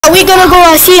we're gonna go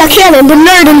see a Cannon, the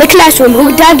nerd in the classroom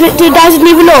who doesn't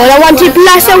even know. And I want to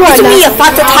blast a word.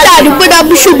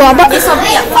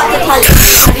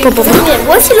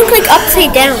 What's it look like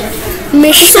upside down?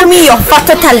 Show me your fat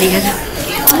Italian.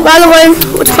 By the way,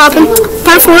 what's poppin'?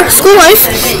 Part 4, school life.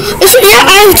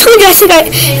 I told you it's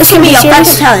gonna be your fat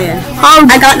Italian.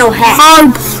 I got no hat.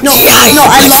 No, I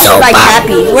love like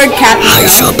happy. Word happy.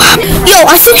 Yo,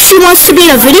 I think she wants to be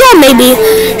in a video, maybe.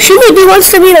 She maybe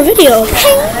wants to be in a video.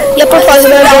 Yep, I'm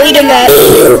positive I'm reading that.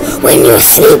 When you're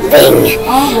sleeping.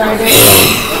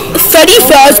 Freddy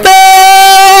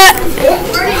Fazbear!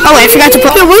 Oh wait, I forgot to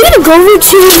put. We're gonna go over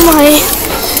to my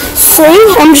thing.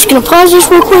 I'm just gonna pause this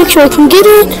real quick so I can get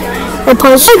it. Or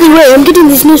pause it. Wait, I'm getting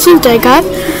these new things that I got.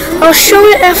 I'll show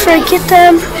it after I get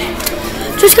them.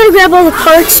 Just gotta grab all the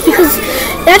parts because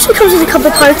it actually comes with a couple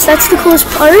parts. That's the coolest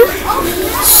part.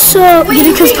 So,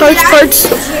 because parts.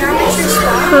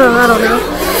 I don't know.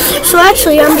 So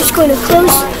actually, I'm just going to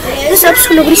close this up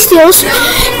so nobody steals.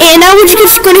 And now we're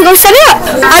just going to go set it up.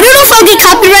 I don't know if I'll get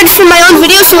copyrighted for my own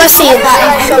video, so let's see.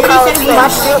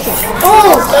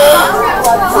 Oh,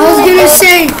 I was gonna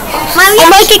say. I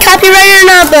might get copyrighted or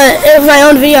not, but if my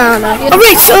own video, I don't know.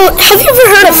 Alright, so have you ever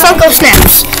heard of Funko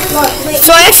Snaps?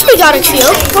 So I actually got a few.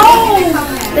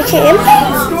 They came.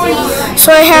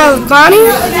 So I have Bonnie.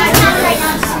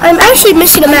 I'm actually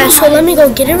missing a mask, so let me go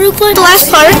get it real quick. The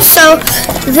last part, so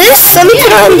this, let me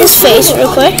put on this face real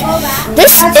quick.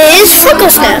 This is Funko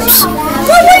Snaps.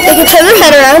 They can turn their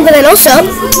head around, but then also,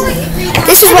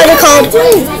 this is why they're called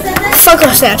Funko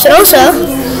Snaps. And also,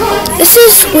 this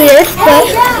is weird, but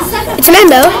it's an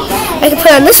endo. I can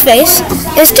put on this face.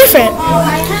 It's different.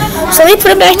 So let me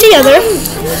put it back together.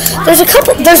 There's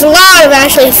a lot of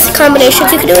actually combinations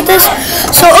you can do with this.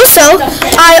 So also,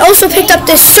 I also picked up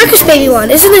this Circus Baby one.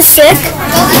 Isn't this sick?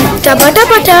 It can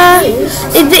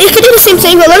do the same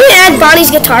thing, but let me add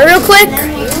Bonnie's guitar real quick.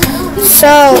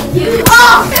 So, you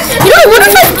know, I wonder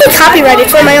if I can get copyrighted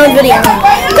for my own video.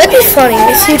 That'd be funny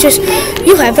if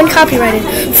you have been copyrighted.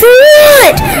 For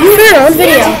what? For your own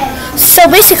video. So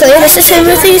basically, this is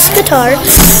Timothy's guitar.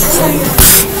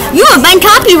 You have been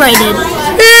copyrighted.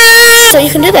 So you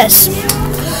can do this.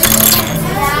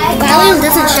 Volume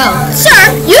doesn't show. Sir,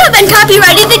 you have been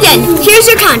copyrighted again. Here's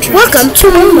your contract. Welcome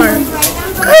to Walmart.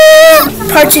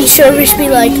 Parts and service be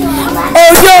like,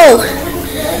 oh no.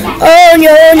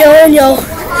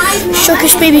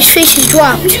 Circus Baby's face is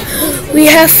dropped. We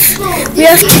have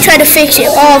to try to fix it.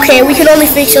 Oh, okay, we can only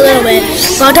fix it a little bit.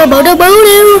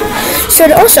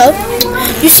 So also,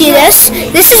 you see this?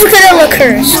 This is gonna look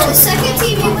cursed.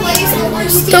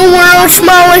 The world's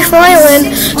smallest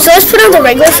violin. So let's put on the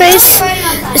regular face.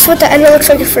 This is what the end looks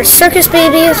like for Circus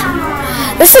Baby.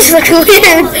 This is looking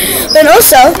weird. And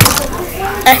also,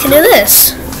 I can do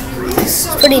this. It's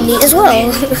pretty neat as well.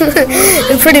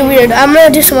 And pretty weird. I'm gonna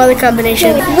do some other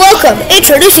combination. Welcome,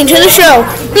 introducing to the show.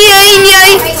 Yay.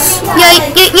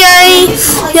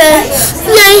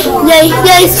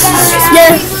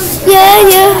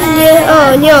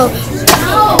 Oh no.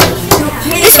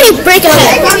 This ain't break a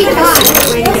head.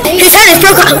 His head is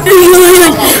broken.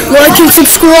 Like and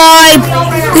subscribe.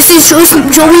 This is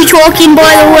Joey talking,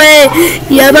 by the way.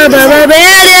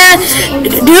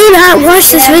 Do not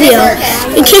watch this video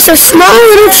in case of small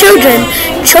little children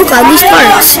choke on these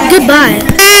parts. Goodbye.